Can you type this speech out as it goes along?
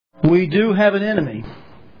We do have an enemy.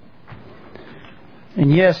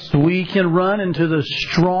 And yes, we can run into the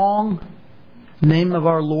strong name of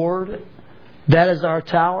our Lord. That is our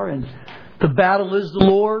tower, and the battle is the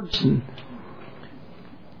Lord's. And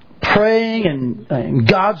praying and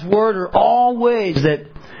God's Word are all ways that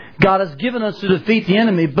God has given us to defeat the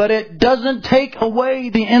enemy, but it doesn't take away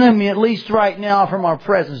the enemy, at least right now, from our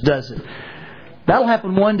presence, does it? That'll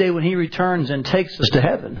happen one day when He returns and takes us to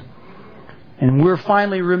heaven. And we're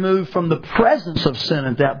finally removed from the presence of sin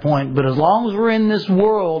at that point. But as long as we're in this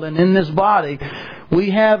world and in this body,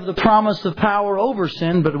 we have the promise of power over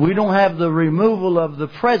sin, but we don't have the removal of the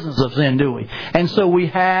presence of sin, do we? And so we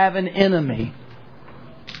have an enemy.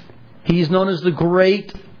 He's known as the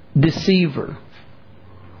great deceiver.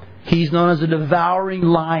 He's known as a devouring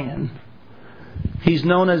lion. He's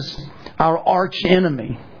known as our arch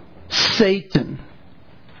enemy, Satan,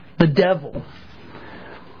 the devil.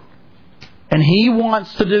 And he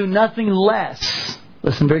wants to do nothing less,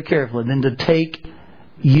 listen very carefully, than to take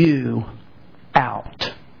you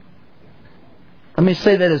out. Let me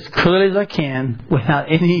say that as clearly as I can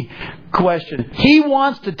without any question. He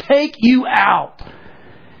wants to take you out.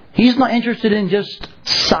 He's not interested in just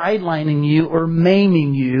sidelining you or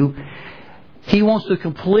maiming you. He wants to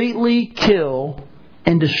completely kill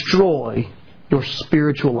and destroy your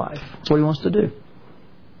spiritual life. That's what he wants to do.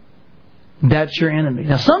 That's your enemy.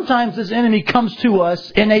 Now, sometimes this enemy comes to us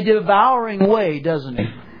in a devouring way, doesn't he?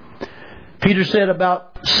 Peter said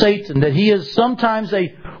about Satan that he is sometimes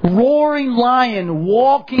a roaring lion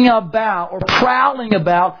walking about or prowling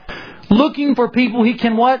about, looking for people he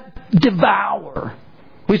can what? Devour.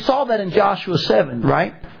 We saw that in Joshua 7,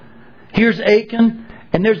 right? Here's Achan,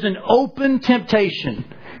 and there's an open temptation.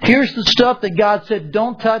 Here's the stuff that God said,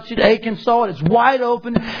 don't touch it. Achan saw it. It's wide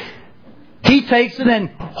open. He takes it and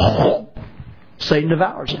Satan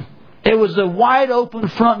devours him. It was a wide open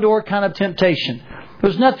front door kind of temptation. There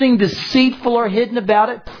was nothing deceitful or hidden about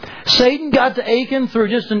it. Satan got to Achan through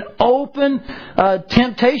just an open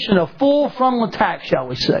temptation, a full frontal attack, shall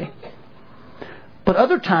we say. But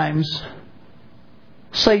other times,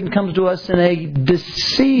 Satan comes to us in a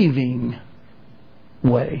deceiving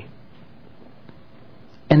way.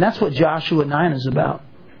 And that's what Joshua 9 is about.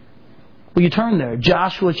 Will you turn there?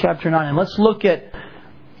 Joshua chapter 9. And let's look at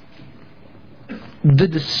the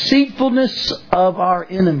deceitfulness of our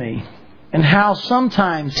enemy and how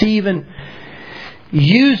sometimes he even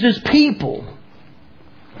uses people.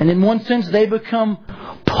 And in one sense, they become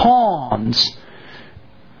pawns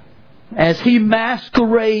as he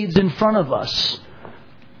masquerades in front of us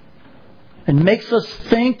and makes us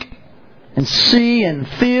think and see and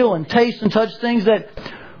feel and taste and touch things that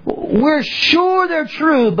we're sure they're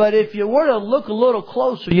true, but if you were to look a little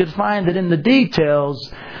closer, you'd find that in the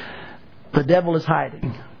details, the devil is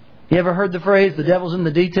hiding. You ever heard the phrase, the devil's in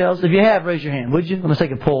the details? If you have, raise your hand, would you? I'm going to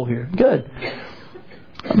take a poll here. Good.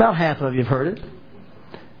 About half of you have heard it.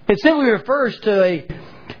 It simply refers to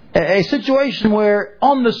a situation where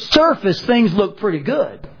on the surface things look pretty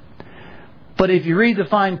good. But if you read the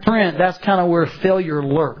fine print, that's kind of where failure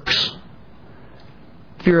lurks.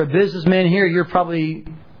 If you're a businessman here, you're probably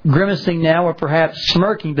grimacing now or perhaps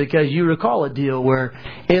smirking because you recall a deal where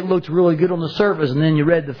it looked really good on the surface and then you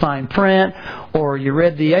read the fine print or you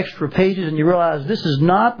read the extra pages and you realize this is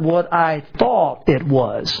not what I thought it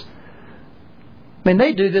was. I mean,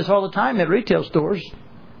 they do this all the time at retail stores.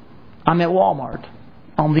 I'm at Walmart.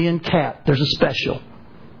 On the end cap, there's a special.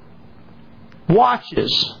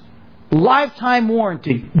 Watches. Lifetime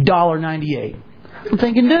warranty, $1.98. I'm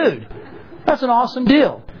thinking, dude, that's an awesome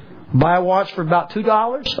deal. Buy a watch for about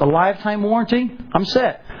 $2, a lifetime warranty, I'm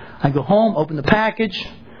set. I go home, open the package.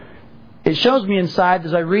 It shows me inside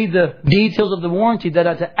as I read the details of the warranty that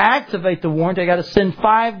to activate the warranty, I got to send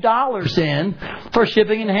 $5 in for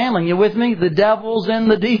shipping and handling. You with me? The devil's in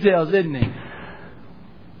the details, isn't he?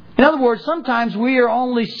 In other words, sometimes we are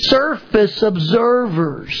only surface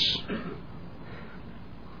observers.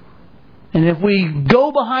 And if we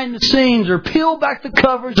go behind the scenes or peel back the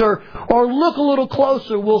covers or look a little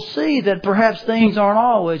closer, we'll see that perhaps things aren't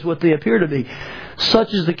always what they appear to be.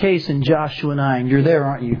 Such is the case in Joshua 9. You're there,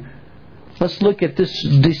 aren't you? Let's look at this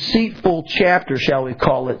deceitful chapter, shall we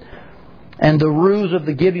call it, and the ruse of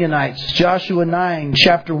the Gibeonites. Joshua 9,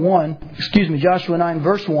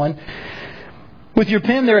 verse 1. With your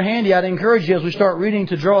pen there handy, I'd encourage you as we start reading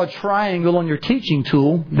to draw a triangle on your teaching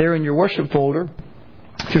tool there in your worship folder.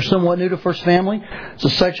 If you're somewhat new to First Family, it's a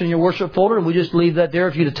section in your worship folder, and we just leave that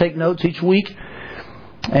there for you to take notes each week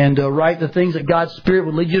and write the things that God's Spirit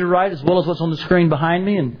would lead you to write, as well as what's on the screen behind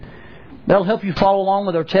me. And That'll help you follow along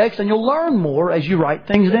with our text, and you'll learn more as you write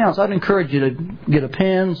things down. So I'd encourage you to get a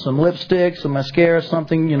pen, some lipstick, some mascara,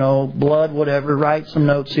 something, blood, whatever. Write some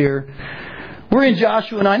notes here. We're in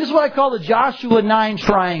Joshua 9. This is what I call the Joshua 9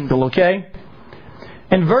 triangle, okay?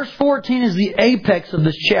 And verse 14 is the apex of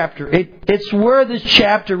this chapter. It's where this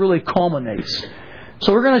chapter really culminates.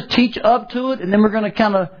 So we're going to teach up to it, and then we're going to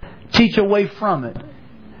kind of teach away from it.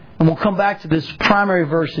 And we'll come back to this primary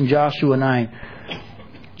verse in Joshua 9.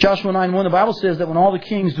 Joshua 9:1, the Bible says that when all the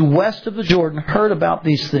kings west of the Jordan heard about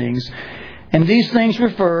these things, and these things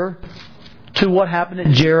refer to what happened at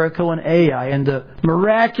Jericho and Ai and the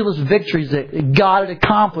miraculous victories that God had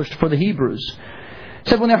accomplished for the Hebrews. It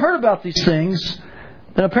said when they heard about these things,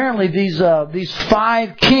 then apparently these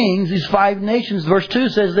 5 kings, these 5 nations, verse 2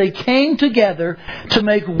 says they came together to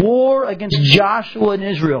make war against Joshua and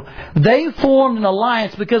Israel. They formed an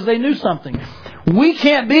alliance because they knew something. We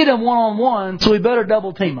can't beat them one-on-one, so we better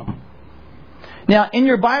double team them. Now, in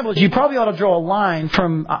your Bibles, you probably ought to draw a line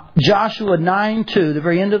from Joshua 9:2, the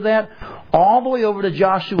very end of that, all the way over to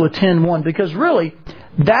Joshua 10:1, because really,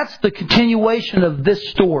 that's the continuation of this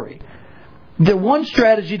story. The one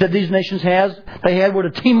strategy that these nations they had were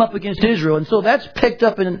to team up against Israel, and so that's picked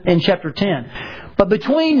up in chapter 10. But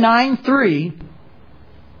between 9:3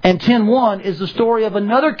 and 10:1 is the story of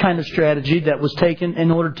another kind of strategy that was taken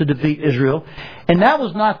in order to defeat Israel. And that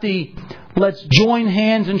was not the let's join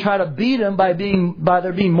hands and try to beat them by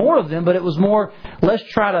there being more of them, but it was more let's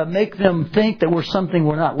try to make them think that we're something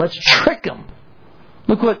we're not. Let's trick them.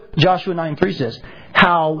 Look what Joshua 9:3 says.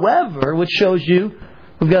 However, which shows you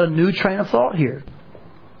we've got a new train of thought here.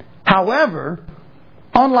 However,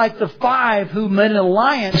 unlike the 5 who made an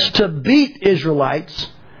alliance to beat Israelites,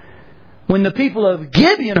 when the people of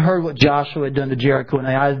Gibeon heard what Joshua had done to Jericho and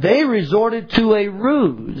Ai, they resorted to a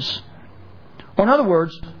ruse. Or in other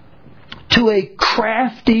words, to a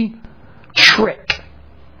crafty trick.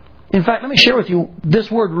 In fact, let me share with you this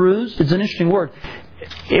word ruse. It's an interesting word.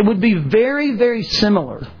 It would be very, very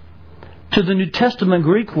similar to the New Testament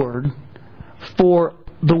Greek word for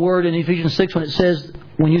the word in Ephesians 6 when it says,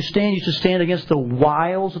 when you stand, you should stand against the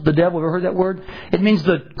wiles of the devil. Have you ever heard that word? It means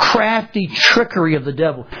the crafty trickery of the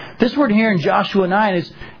devil. This word here in Joshua 9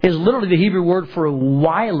 is literally the Hebrew word for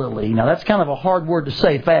wilily. Now that's kind of a hard word to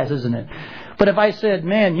say fast, isn't it? But if I said,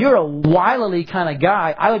 man, you're a wilily kind of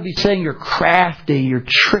guy, I would be saying you're crafty,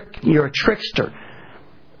 you're a trickster.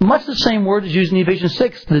 Much the same word is used in Ephesians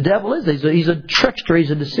 6. The devil is. He's a trickster,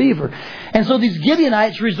 he's a deceiver. And so these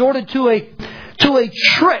Gibeonites resorted to a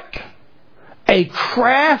trick, a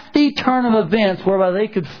crafty turn of events whereby they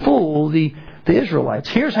could fool the Israelites.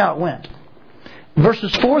 Here's how it went.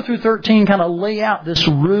 Verses 4 through 13 kind of lay out this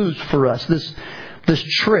ruse for us, this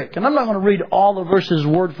trick. And I'm not going to read all the verses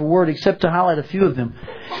word for word except to highlight a few of them.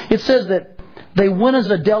 It says that they went as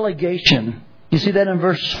a delegation. You see that in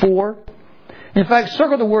verse 4? In fact,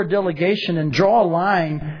 circle the word delegation and draw a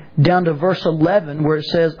line down to verse 11 where it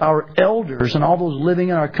says, our elders and all those living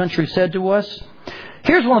in our country said to us.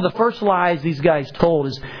 Here's one of the first lies these guys told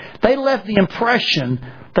is they left the impression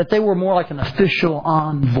that they were more like an official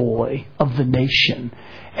envoy of the nation.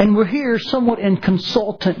 And we're here somewhat in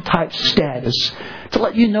consultant type status to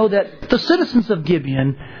let you know that the citizens of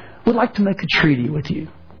Gibeon would like to make a treaty with you.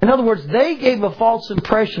 In other words, they gave a false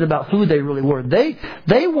impression about who they really were. They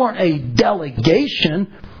weren't a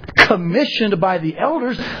delegation commissioned by the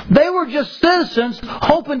elders. They were just citizens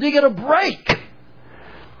hoping to get a break.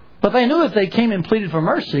 But they knew if they came and pleaded for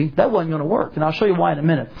mercy, that wasn't going to work. And I'll show you why in a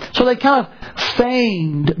minute. So they kind of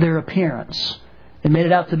feigned their appearance and made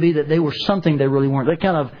it out to be that they were something they really weren't. They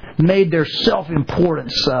kind of made their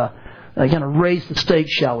self-importance. They kind of raised the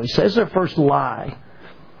stakes, shall we say. That's their first lie.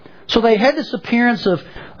 So they had this appearance of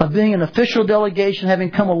being an official delegation,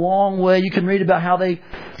 having come a long way. You can read about how they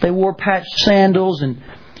wore patched sandals, and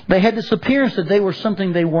they had this appearance that they were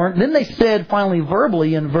something they weren't. Then they said, finally,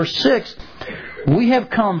 verbally in verse 6, we have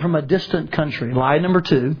come from a distant country. Lie number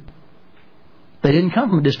 2. They didn't come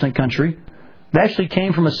from a distant country. They actually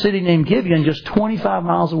came from a city named Gibeon just 25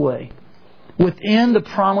 miles away, within the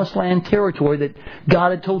promised land territory that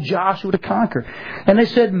God had told Joshua to conquer. And they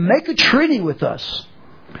said, make a treaty with us.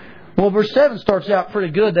 Well, verse 7 starts out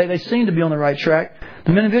pretty good. They seem to be on the right track.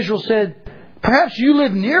 The men of Israel said, perhaps you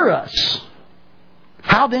live near us.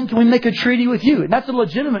 How then can we make a treaty with you? And that's a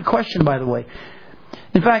legitimate question, by the way.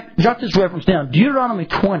 In fact, jot this reference down. Deuteronomy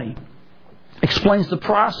 20 explains the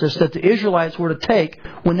process that the Israelites were to take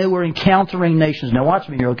when they were encountering nations. Now watch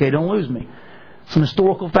me here, okay? Don't lose me. Some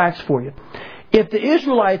historical facts for you. If the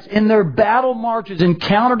Israelites in their battle marches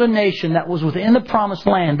encountered a nation that was within the promised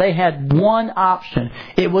land, they had one option.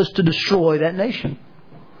 It was to destroy that nation.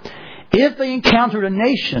 If they encountered a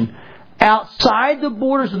nation outside the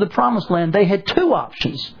borders of the Promised Land, they had two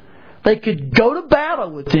options. They could go to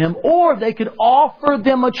battle with them, or they could offer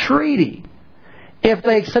them a treaty. If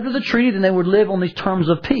they accepted the treaty, then they would live on these terms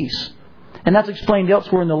of peace. And that's explained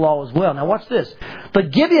elsewhere in the law as well. Now watch this. The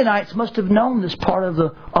Gibeonites must have known this part of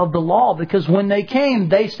the law, because when they came,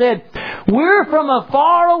 they said, "We're from a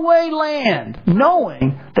faraway land,"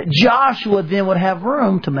 knowing that Joshua then would have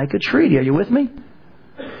room to make a treaty. Are you with me?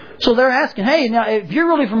 So they're asking, "Hey, now if you're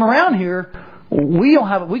really from around here,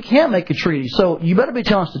 we can't make a treaty. So you better be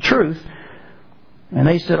telling us the truth." And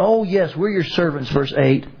they said, "Oh yes, we're your servants," verse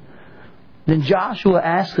 8. Then Joshua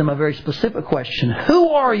asked them a very specific question. "Who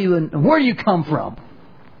are you and where do you come from?"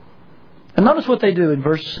 And notice what they do in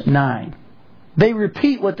verse 9. They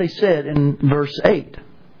repeat what they said in verse 8.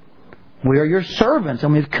 "We are your servants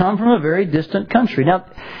and we've come from a very distant country." Now,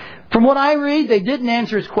 from what I read, they didn't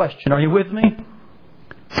answer his question. Are you with me?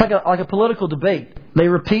 It's like a political debate. They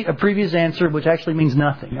repeat a previous answer which actually means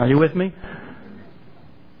nothing. Are you with me?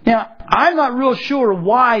 Now, I'm not real sure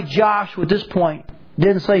why Joshua at this point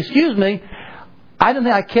didn't say, "Excuse me, I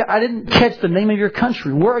didn't catch the name of your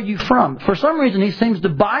country. Where are you from?" For some reason, he seems to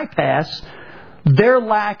bypass their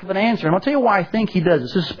lack of an answer. And I'll tell you why I think he does.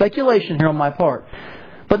 This is speculation here on my part.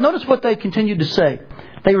 But notice what they continued to say.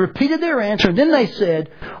 They repeated their answer, and then they said,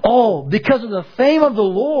 "Oh, because of the fame of the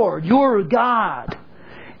Lord, your God."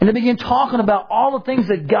 And they began talking about all the things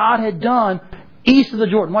that God had done east of the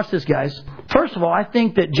Jordan. Watch this, guys. First of all, I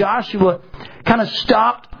think that Joshua kind of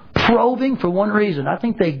stopped probing for one reason. I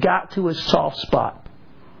think they got to his soft spot.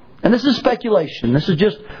 And this is speculation. This is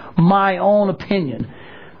just my own opinion.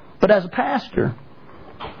 But as a pastor,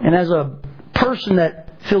 and as a person that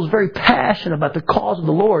feels very passionate about the cause of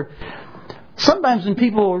the Lord, sometimes when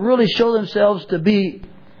people really show themselves to be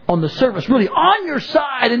on the surface, really on your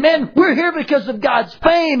side, and man, we're here because of God's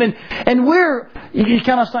fame, and you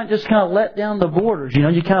kind of let down the borders,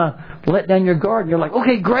 you kind of let down your guard, and you're like,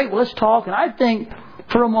 "Okay, great, well, let's talk." And I think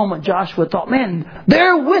for a moment Joshua thought, "Man,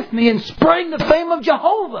 they're with me in spreading the fame of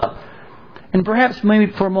Jehovah." And perhaps maybe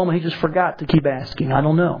for a moment he just forgot to keep asking. I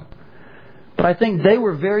don't know. But I think they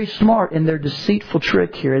were very smart in their deceitful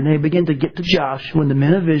trick here, and they begin to get to Joshua and the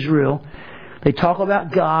men of Israel. They talk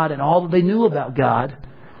about God and all that they knew about God,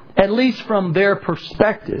 at least from their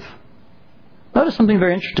perspective. Notice something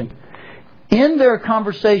very interesting. In their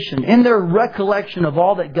conversation, in their recollection of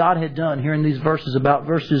all that God had done here in these verses, about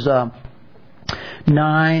verses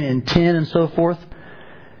 9 and 10 and so forth,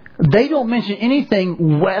 they don't mention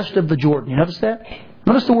anything west of the Jordan. You notice that?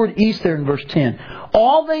 Notice the word east there in verse 10.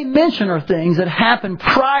 All they mention are things that happened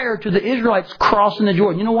prior to the Israelites crossing the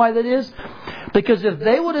Jordan. You know why that is? Because if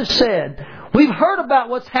they would have said, "We've heard about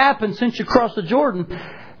what's happened since you crossed the Jordan,"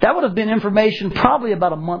 that would have been information probably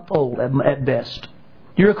about a month old at best.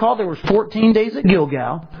 You recall there were 14 days at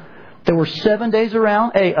Gilgal. There were 7 days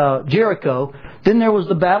around Jericho. Then there was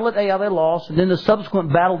the battle at Ai they lost, and then the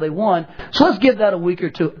subsequent battle they won. So let's give that a week or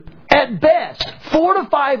two. At best, 4 to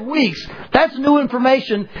 5 weeks. That's new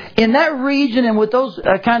information in that region, and with those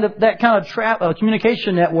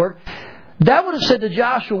communication network. That would have said to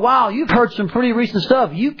Joshua, "Wow, you've heard some pretty recent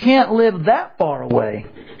stuff. You can't live that far away."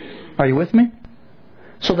 Are you with me?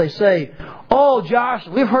 So they say, "Oh,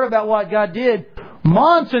 Joshua, we've heard about what God did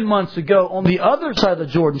months and months ago on the other side of the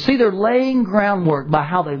Jordan." See, they're laying groundwork by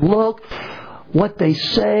how they look, what they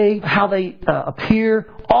say, how they appear.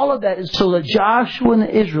 All of that is so that Joshua and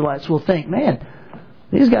the Israelites will think, "Man,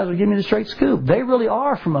 these guys are giving me the straight scoop. They really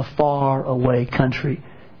are from a far away country."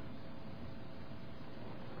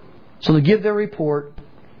 So they give their report.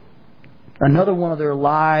 Another one of their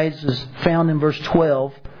lies is found in verse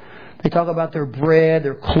 12. They talk about their bread,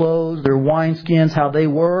 their clothes, their wineskins, how they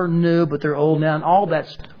were new, but they're old now, and all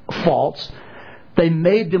that's false. They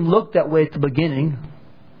made them look that way at the beginning.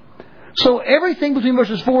 So everything between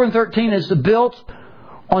verses 4 and 13 is built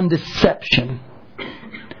on deception.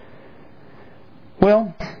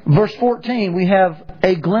 Well, verse 14, we have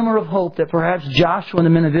a glimmer of hope that perhaps Joshua and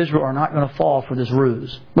the men of Israel are not going to fall for this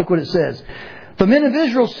ruse. Look what it says. The men of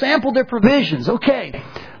Israel sampled their provisions. Okay,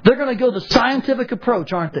 they're going to go the scientific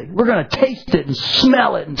approach, aren't they? We're going to taste it and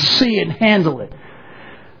smell it and see it and handle it.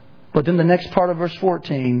 But then the next part of verse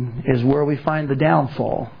 14 is where we find the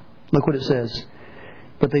downfall. Look what it says.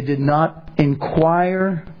 But they did not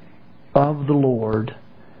inquire of the Lord.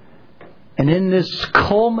 And in this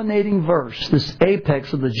culminating verse, this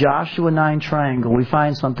apex of the Joshua 9 triangle, we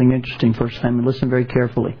find something interesting, First Family. Listen very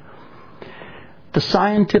carefully. The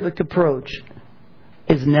scientific approach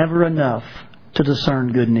is never enough to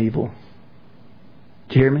discern good and evil.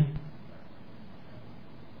 Do you hear me?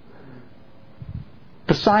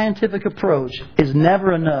 The scientific approach is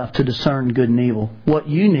never enough to discern good and evil. What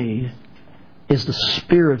you need is the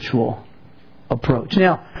spiritual approach.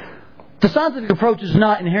 Now, the scientific approach is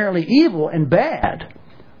not inherently evil and bad.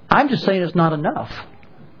 I'm just saying it's not enough.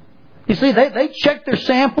 You see, they checked their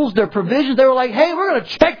samples, their provisions. They were like, hey, we're going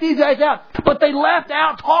to check these guys out. But they left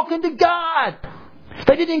out talking to God.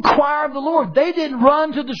 They didn't inquire of the Lord. They didn't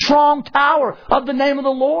run to the strong tower of the name of the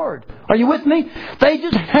Lord. Are you with me? They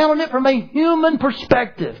just handled it from a human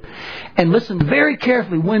perspective. And listen very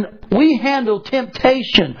carefully. When we handle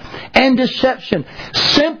temptation and deception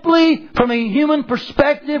simply from a human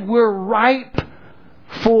perspective, we're ripe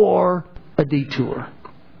for a detour.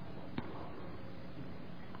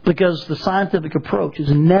 Because the scientific approach is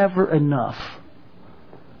never enough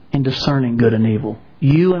in discerning good and evil.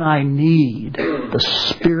 You and I need the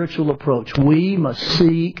spiritual approach. We must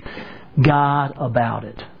seek God about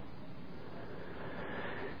it.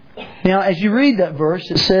 Now, as you read that verse,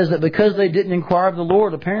 it says that because they didn't inquire of the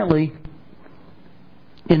Lord, apparently,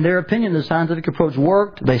 in their opinion, the scientific approach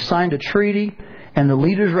worked. They signed a treaty, and the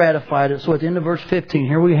leaders ratified it. So at the end of verse 15,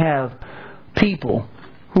 here we have people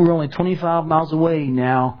who are only 25 miles away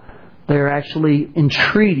now. They're actually in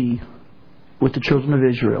treaty with the children of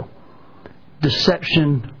Israel.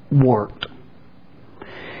 Deception worked.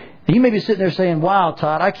 And you may be sitting there saying, wow,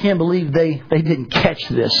 Todd, I can't believe they didn't catch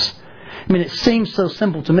this. I mean, it seems so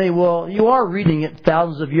simple to me. Well, you are reading it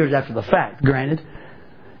thousands of years after the fact, granted.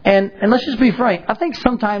 And let's just be frank. I think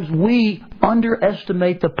sometimes we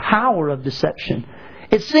underestimate the power of deception.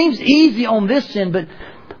 It seems easy on this end, but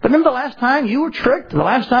remember the last time you were tricked? The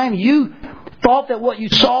last time you thought that what you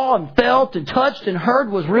saw and felt and touched and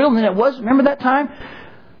heard was real and then it wasn't? Remember that time?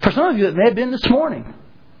 For some of you, it may have been this morning.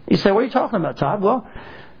 You say, what are you talking about, Todd? Well,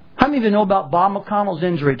 how many of you know about Bob McConnell's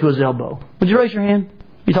injury to his elbow? Would you raise your hand?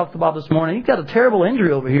 You talked to Bob this morning. He got a terrible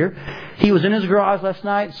injury over here. He was in his garage last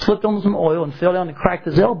night, slipped on some oil, and fell down and cracked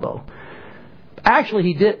his elbow. Actually,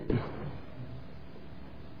 he didn't.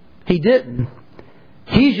 He didn't.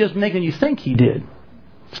 He's just making you think he did.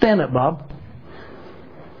 Stand up, Bob.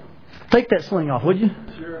 Take that sling off, would you?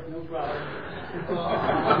 Sure, no problem.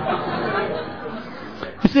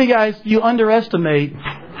 You see, guys, you underestimate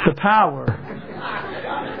the power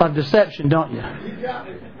of deception, don't you?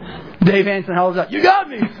 Dave Hanson howls out, you got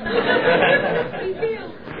me!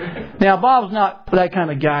 Now, Bob's not that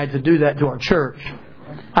kind of guy to do that to our church.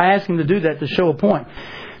 I asked him to do that to show a point.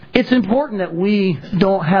 It's important that we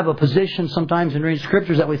don't have a position sometimes in reading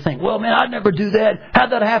Scriptures that we think, well, man, I'd never do that.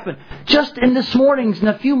 How'd that happen? Just in this morning's, in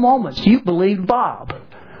a few moments, you believed Bob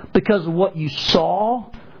because of what you saw,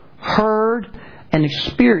 heard, and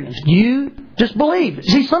experienced. You just believed.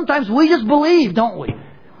 See, sometimes we just believe, don't we?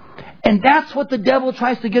 And that's what the devil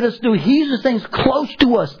tries to get us to do. He uses things close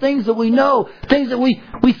to us, things that we know, things that we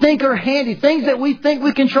think are handy, things that we think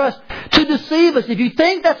we can trust to deceive us. If you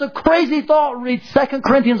think that's a crazy thought, read 2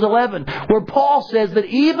 Corinthians 11, where Paul says that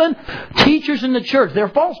even teachers in the church, they're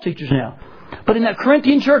false teachers now, but in that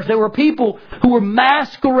Corinthian church, there were people who were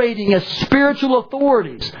masquerading as spiritual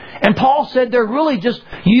authorities. And Paul said they're really just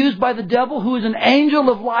used by the devil, who is an angel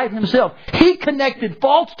of light himself. He connected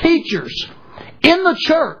false teachers in the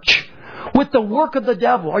church with the work of the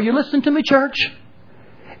devil. Are you listening to me, church?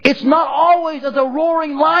 It's not always as a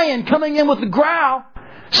roaring lion coming in with a growl.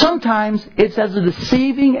 Sometimes it's as a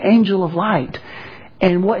deceiving angel of light.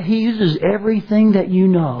 And what he uses everything that you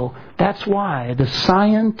know. That's why the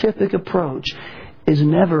scientific approach is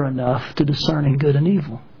never enough to discerning good and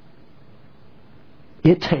evil.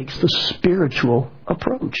 It takes the spiritual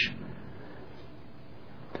approach.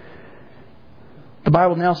 The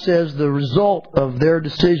Bible now says the result of their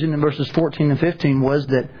decision in verses 14 and 15 was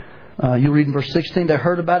that, you read in verse 16, they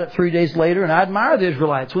heard about it 3 days later. And I admire the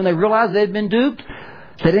Israelites. When they realized they had been duped,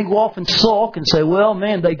 they didn't go off and sulk and say, well,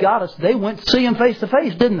 man, they got us. They went to see Him face to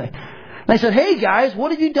face, didn't they? And they said, hey, guys,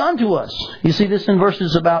 what have you done to us? You see this in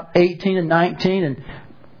verses about 18 and 19. And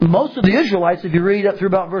most of the Israelites, if you read up through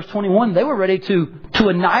about verse 21, they were ready to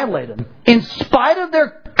annihilate them. In spite of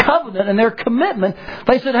their covenant and their commitment,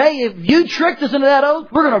 they said, hey, if you tricked us into that oath,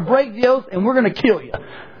 we're going to break the oath and we're going to kill you.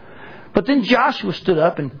 But then Joshua stood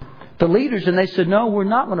up and the leaders, and they said, no, we're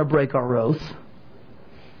not going to break our oath.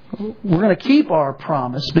 We're going to keep our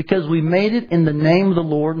promise because we made it in the name of the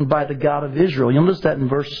Lord and by the God of Israel. You'll notice that in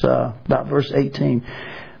about verse 18.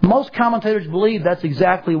 Most commentators believe that's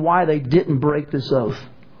exactly why they didn't break this oath.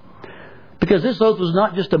 Because this oath was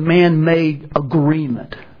not just a man-made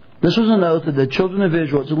agreement. This was an oath that the children of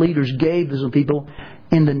Israel, its leaders, gave to some people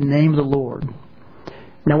in the name of the Lord.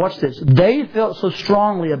 Now watch this. They felt so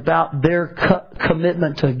strongly about their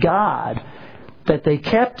commitment to God that they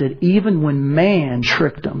kept it even when man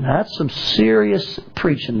tricked them. Now, that's some serious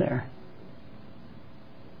preaching there.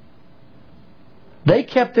 They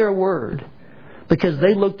kept their word. because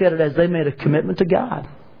they looked at it as they made a commitment to God.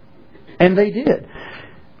 And they did.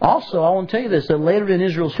 Also, I want to tell you this, that later in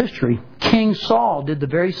Israel's history, King Saul did the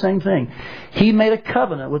very same thing. He made a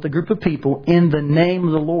covenant with a group of people in the name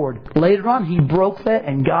of the Lord. Later on, he broke that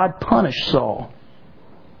and God punished Saul.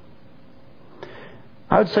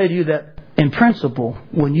 I would say to you that, in principle,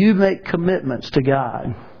 when you make commitments to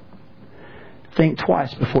God, think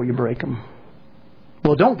twice before you break them.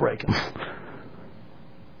 Well, don't break them.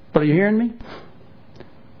 But are you hearing me?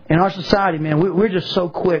 In our society, man, we're just so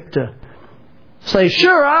quick to say,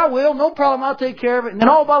 sure, I will, no problem, I'll take care of it. And then,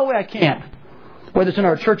 oh, by the way, I can't. Whether it's in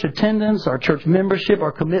our church attendance, our church membership,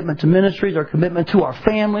 our commitment to ministries, our commitment to our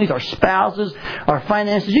families, our spouses, our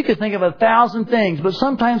finances. You could think of 1,000 things, but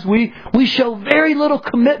sometimes we show very little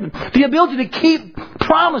commitment. The ability to keep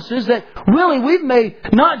promises that really we've made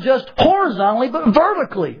not just horizontally, but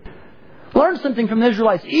vertically. Learn something from the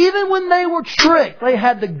Israelites. Even when they were strict, they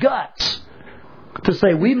had the guts to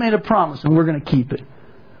say, we made a promise and we're going to keep it.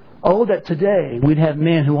 Oh, that today we'd have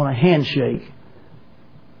men who want a handshake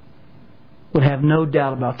would have no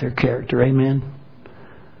doubt about their character. Amen.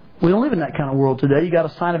 We don't live in that kind of world today. You got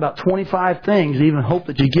to sign about 25 things to even hope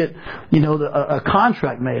that you get, a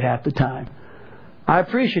contract made half the time. I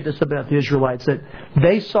appreciate this about the Israelites, that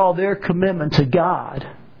they saw their commitment to God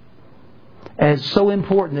as so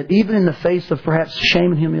important that even in the face of perhaps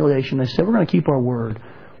shame and humiliation, they said, we're going to keep our word.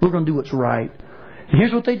 We're going to do what's right. And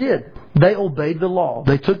here's what they did. They obeyed the law.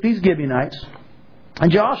 They took these Gibeonites.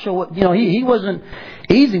 And Joshua, he wasn't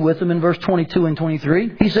easy with them in verse 22 and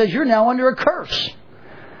 23. He says, you're now under a curse.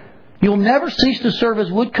 You'll never cease to serve as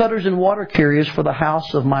woodcutters and water carriers for the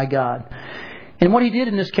house of my God. And what he did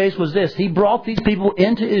in this case was this. He brought these people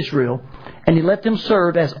into Israel and he let them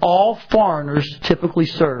serve as all foreigners typically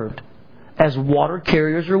served, as water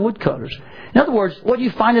carriers or woodcutters. In other words, what you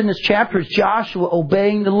find in this chapter is Joshua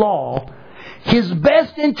obeying the law. His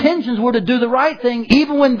best intentions were to do the right thing,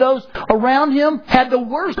 even when those around him had the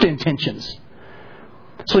worst intentions.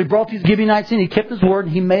 So he brought these Gibeonites in, he kept his word,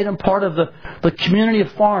 and he made them part of the community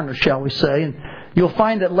of foreigners, shall we say. And you'll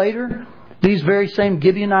find that later, these very same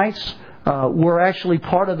Gibeonites were actually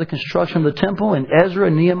part of the construction of the temple in Ezra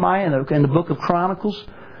and Nehemiah and the book of Chronicles.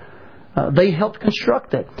 They helped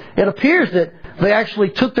construct it. It appears that they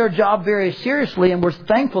actually took their job very seriously and were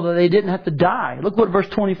thankful that they didn't have to die. Look what verse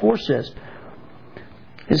 24 says.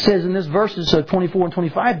 It says in this verses 24 and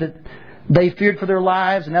 25 that they feared for their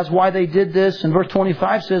lives, and that's why they did this. And verse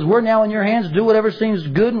 25 says, we're now in your hands. Do whatever seems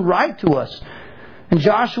good and right to us. And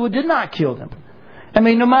Joshua did not kill them. I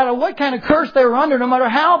mean, no matter what kind of curse they were under, no matter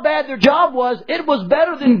how bad their job was, it was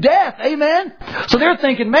better than death. Amen? So they're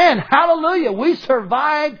thinking, man, hallelujah, we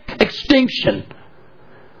survived extinction.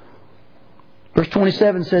 Verse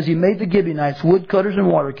 27 says, he made the Gibeonites woodcutters and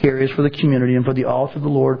water carriers for the community and for the altar of the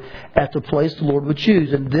Lord at the place the Lord would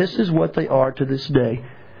choose. And this is what they are to this day.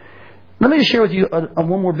 Let me just share with you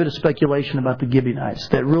one more bit of speculation about the Gibeonites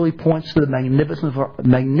that really points to the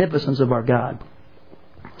magnificence of our God.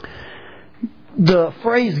 The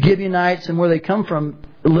phrase Gibeonites and where they come from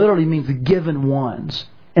literally means the given ones.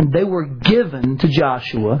 And they were given to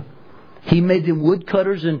Joshua. He made them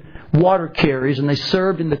woodcutters and water carriers, and they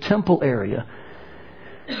served in the temple area.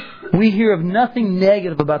 We hear of nothing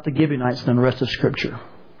negative about the Gibeonites in the rest of Scripture.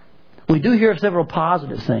 We do hear of several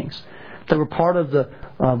positive things. They were part of the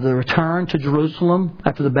return to Jerusalem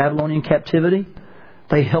after the Babylonian captivity.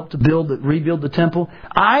 They helped to rebuild the temple.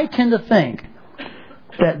 I tend to think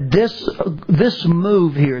that this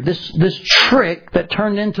move here, this trick that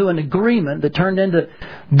turned into an agreement, that turned into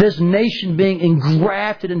this nation being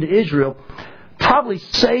engrafted into Israel, probably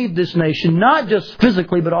saved this nation, not just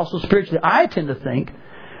physically but also spiritually. I tend to think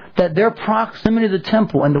that their proximity to the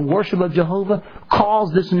temple and the worship of Jehovah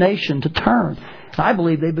caused this nation to turn. I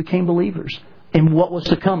believe they became believers in what was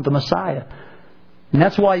to come, the Messiah. And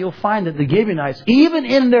that's why you'll find that the Gibeonites, even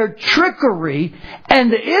in their trickery,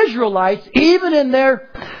 and the Israelites, even in their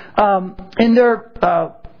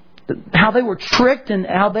how they were tricked and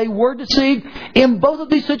how they were deceived, in both of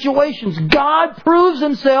these situations, God proves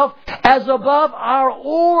Himself as above our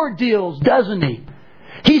ordeals, doesn't He?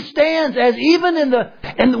 He stands as even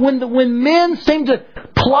when men seem to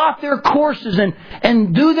plot their courses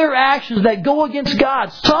and do their actions that go against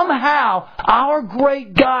God, somehow our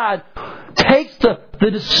great God takes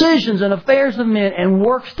the decisions and affairs of men and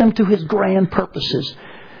works them to His grand purposes.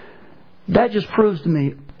 That just proves to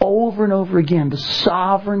me over and over again the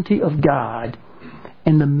sovereignty of God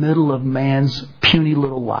in the middle of man's puny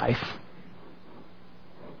little life.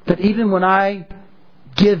 That even when I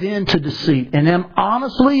give in to deceit and am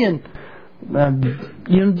honestly and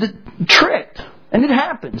tricked, and it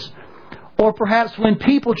happens, Or perhaps when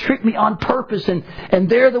people trick me on purpose and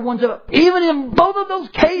they're the ones that... Even in both of those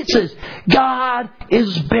cases, God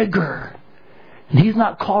is bigger. And He's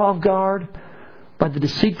not caught off guard by the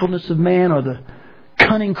deceitfulness of man or the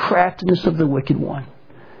cunning craftiness of the wicked one.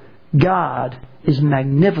 God is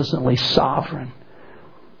magnificently sovereign.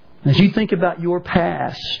 As you think about your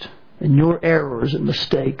past and your errors and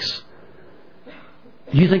mistakes,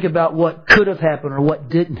 you think about what could have happened or what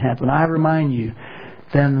didn't happen, I remind you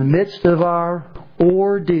that in the midst of our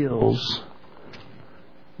ordeals,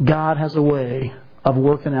 God has a way of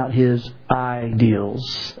working out His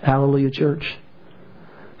ideals. Hallelujah, church.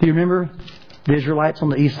 Do you remember the Israelites on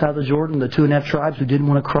the east side of the Jordan, the 2.5 tribes who didn't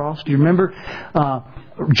want to cross? Do you remember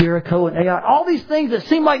Jericho and Ai? All these things that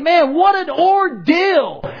seem like, man, what an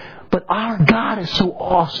ordeal! But our God is so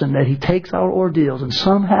awesome that He takes our ordeals and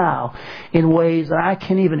somehow, in ways that I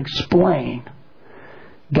can't even explain,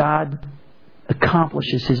 God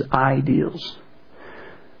accomplishes His ideals.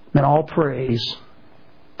 And all praise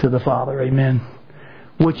to the Father. Amen.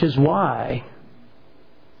 Which is why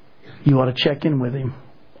you ought to check in with Him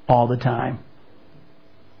all the time.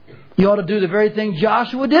 You ought to do the very thing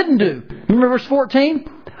Joshua didn't do. Remember verse 14?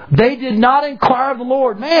 They did not inquire of the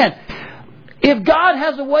Lord. Man, if God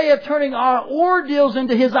has a way of turning our ordeals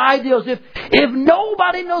into His ideals, if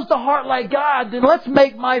nobody knows the heart like God, then let's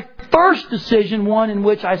make my first decision one in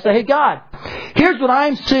which I say, hey God, here's what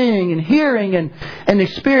I'm seeing and hearing and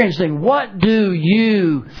experiencing. What do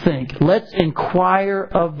you think? Let's inquire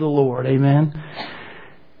of the Lord. Amen.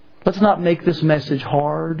 Let's not make this message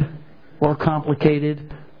hard or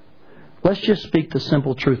complicated. Let's just speak the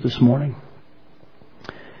simple truth this morning.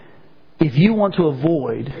 If you want to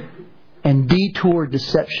avoid and detour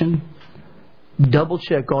deception, double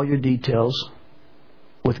check all your details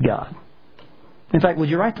with God. In fact,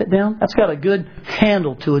 would you write that down? That's got a good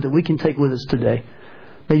handle to it that we can take with us today.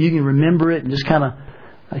 That you can remember it and just kind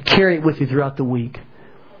of carry it with you throughout the week.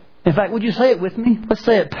 In fact, would you say it with me? Let's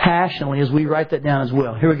say it passionately as we write that down as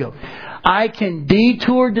well. Here we go. I can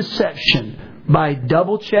detour deception by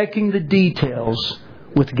double checking the details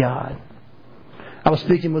with God. I was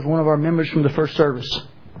speaking with one of our members from the first service.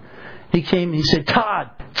 He came and he said,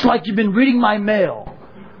 Todd, it's like you've been reading my mail.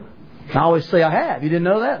 I always say I have. You didn't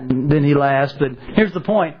know that? And then he laughs. But here's the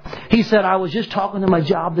point. He said, I was just talking to my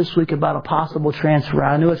job this week about a possible transfer.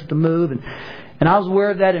 I knew I had to move. And I was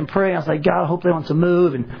aware of that and praying. I was like, God, I hope they want to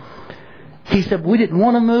move. And he said, we didn't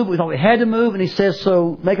want to move. We thought we had to move. And he says,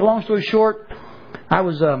 so make a long story short, I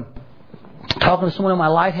was talking to someone in my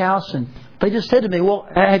lighthouse. And they just said to me, well,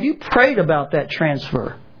 have you prayed about that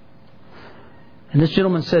transfer? And this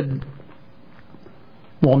gentleman said,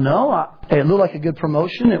 well, no. It looked like a good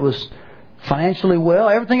promotion. It was financially well.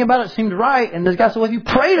 Everything about it seemed right. And this guy said, well, have you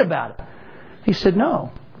prayed about it? He said,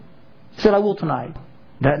 no. He said, I will tonight.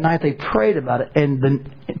 That night they prayed about it. And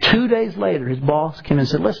then 2 days later, his boss came and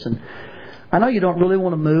said, listen, I know you don't really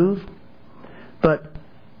want to move, but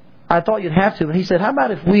I thought you'd have to. And he said, how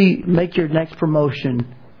about if we make your next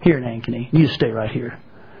promotion here in Ankeny? You stay right here.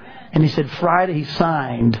 And he said, Friday he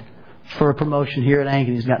signed for a promotion here at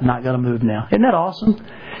Ankeny. He's not going to move now. Isn't that awesome?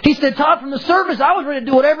 He said, Todd, from the service, I was ready to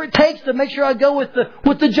do whatever it takes to make sure I go with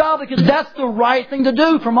the job because that's the right thing to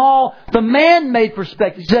do from all the man-made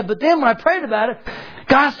perspective. He said, but then when I prayed about it,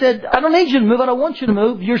 God said, I don't need you to move. I don't want you to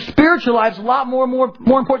move. Your spiritual life's a lot more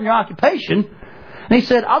important than your occupation. And he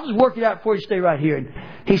said, I'll just work it out for you. Stay right here. And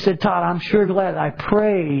he said, Todd, I'm sure glad I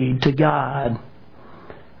prayed to God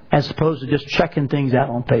as opposed to just checking things out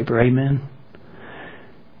on paper. Amen.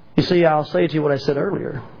 You see, I'll say to you what I said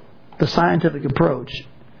earlier. The scientific approach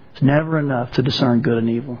is never enough to discern good and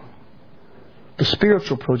evil. The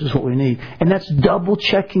spiritual approach is what we need. And that's double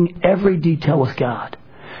checking every detail with God.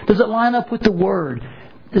 Does it line up with the Word?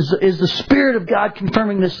 Is the Spirit of God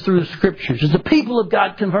confirming this through the Scriptures? Is the people of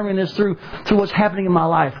God confirming this through what's happening in my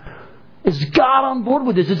life? Is God on board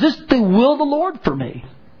with this? Is this the will of the Lord for me?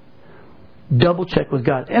 Double check with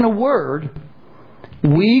God. In a word,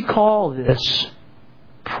 we call this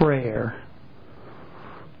prayer.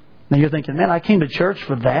 Now you're thinking, man, I came to church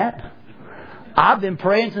for that? I've been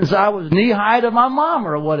praying since I was knee-high to my mom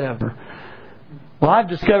or whatever. Well, I've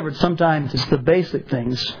discovered sometimes it's the basic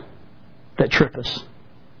things that trip us.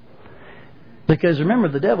 Because remember,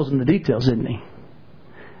 the devil's in the details, isn't he?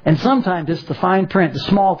 And sometimes it's the fine print, the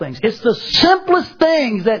small things. It's the simplest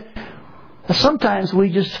things that sometimes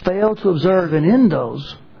we just fail to observe. And in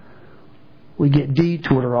those, we get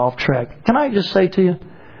detoured or off track. Can I just say to you,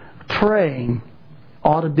 praying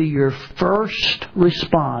ought to be your first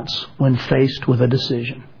response when faced with a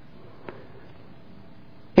decision.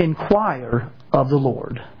 Inquire of the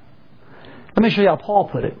Lord. Let me show you how Paul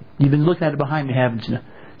put it. You've been looking at it behind me, haven't you?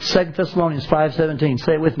 2 Thessalonians 5:17.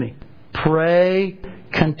 Say it with me. Pray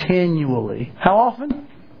continually. How often?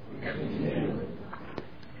 Continually.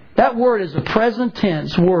 That word is a present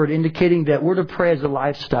tense word indicating that we're to pray as a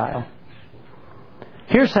lifestyle.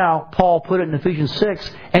 Here's how Paul put it in Ephesians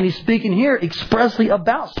 6, and he's speaking here expressly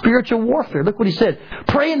about spiritual warfare. Look what he said.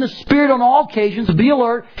 Pray in the Spirit on all occasions, be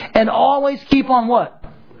alert, and always keep on what?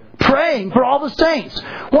 Praying for all the saints.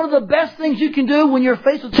 One of the best things you can do when you're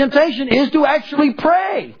faced with temptation is to actually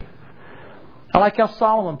pray. I like how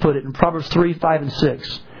Solomon put it in Proverbs 3, 5, and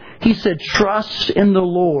 6. He said, trust in the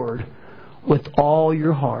Lord with all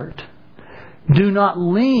your heart. Do not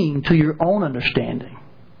lean to your own understanding.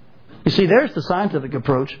 You see, there's the scientific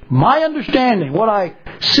approach. My understanding, what I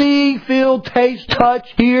see, feel, taste,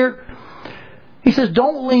 touch, hear. He says,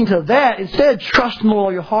 don't lean to that. Instead, trust Him with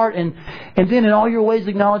all your heart. And then in all your ways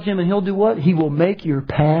acknowledge Him. And He'll do what? He will make your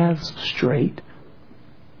paths straight.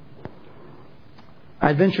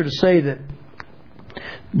 I venture to say that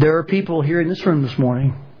there are people here in this room this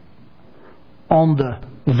morning on the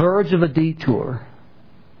verge of a detour,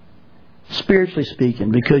 spiritually speaking,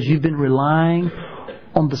 because you've been relying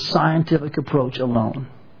on the scientific approach alone.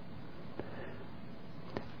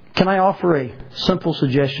 Can I offer a simple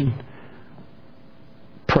suggestion?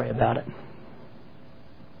 Pray about it.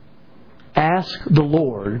 Ask the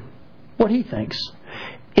Lord what He thinks.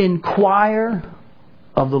 Inquire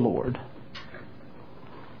of the Lord.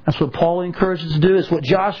 That's what Paul encourages us to do. It's what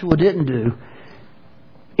Joshua didn't do.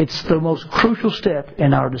 It's the most crucial step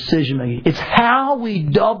in our decision making. It's how we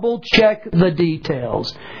double check the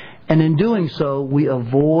details. And in doing so, we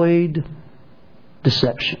avoid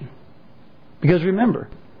deception. Because remember,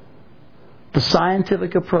 the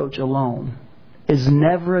scientific approach alone is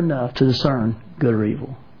never enough to discern good or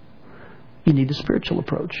evil. You need a spiritual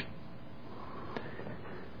approach.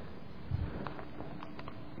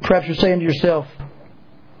 Perhaps you're saying to yourself,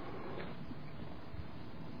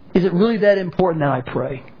 is it really that important that I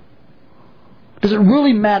pray? Does it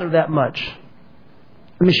really matter that much?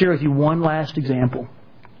 Let me share with you one last example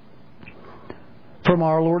from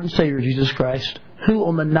our Lord and Savior Jesus Christ, who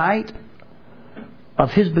on the night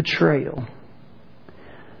of His betrayal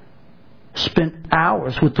spent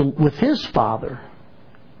hours with His Father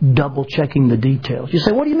double checking the details. You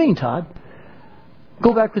say, what do you mean, Todd?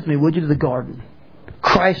 Go back with me, would you, to the garden.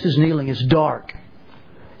 Christ is kneeling. It's dark.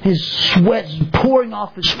 His sweat's pouring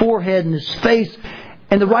off His forehead and His face.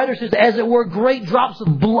 And the writer says, as it were, great drops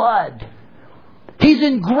of blood. He's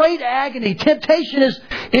in great agony. Temptation is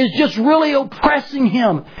just really oppressing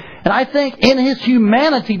Him. And I think in His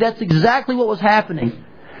humanity, that's exactly what was happening.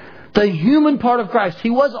 The human part of Christ. He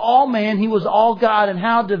was all man. He was all God. And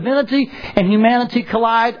how divinity and humanity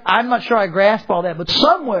collide, I'm not sure I grasp all that. But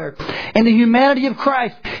somewhere in the humanity of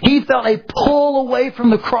Christ, He felt a pull away from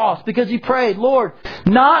the cross because He prayed, Lord,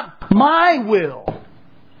 not my will.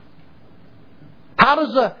 How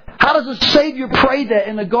does a Savior pray that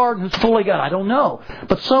in the garden who's fully God? I don't know.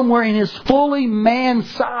 But somewhere in His fully man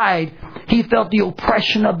side, He felt the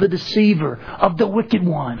oppression of the deceiver, of the wicked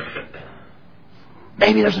one.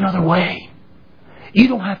 Maybe there's another way. You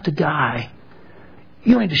don't have to die.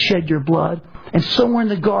 You don't need to shed your blood. And somewhere in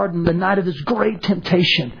the garden, the night of this great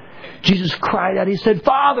temptation, Jesus cried out. He said,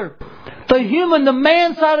 Father, the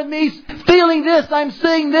man side of me is feeling this. I'm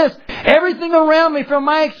seeing this. Everything around me from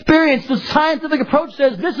my experience, the scientific approach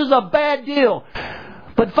says this is a bad deal.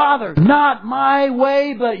 But Father, not my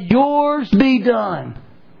way, but yours be done.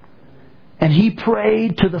 And He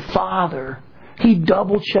prayed to the Father. He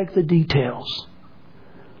double-checked the details.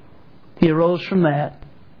 He arose from that,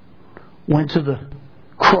 went to the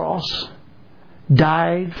cross,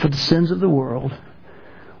 died for the sins of the world,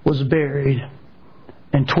 was buried,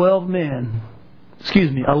 and 11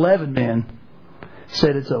 men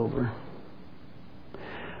said it's over.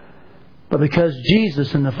 But because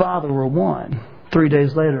Jesus and the Father were one, 3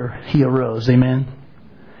 days later He arose. Amen?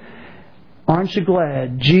 Aren't you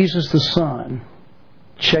glad Jesus the Son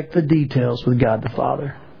checked the details with God the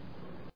Father?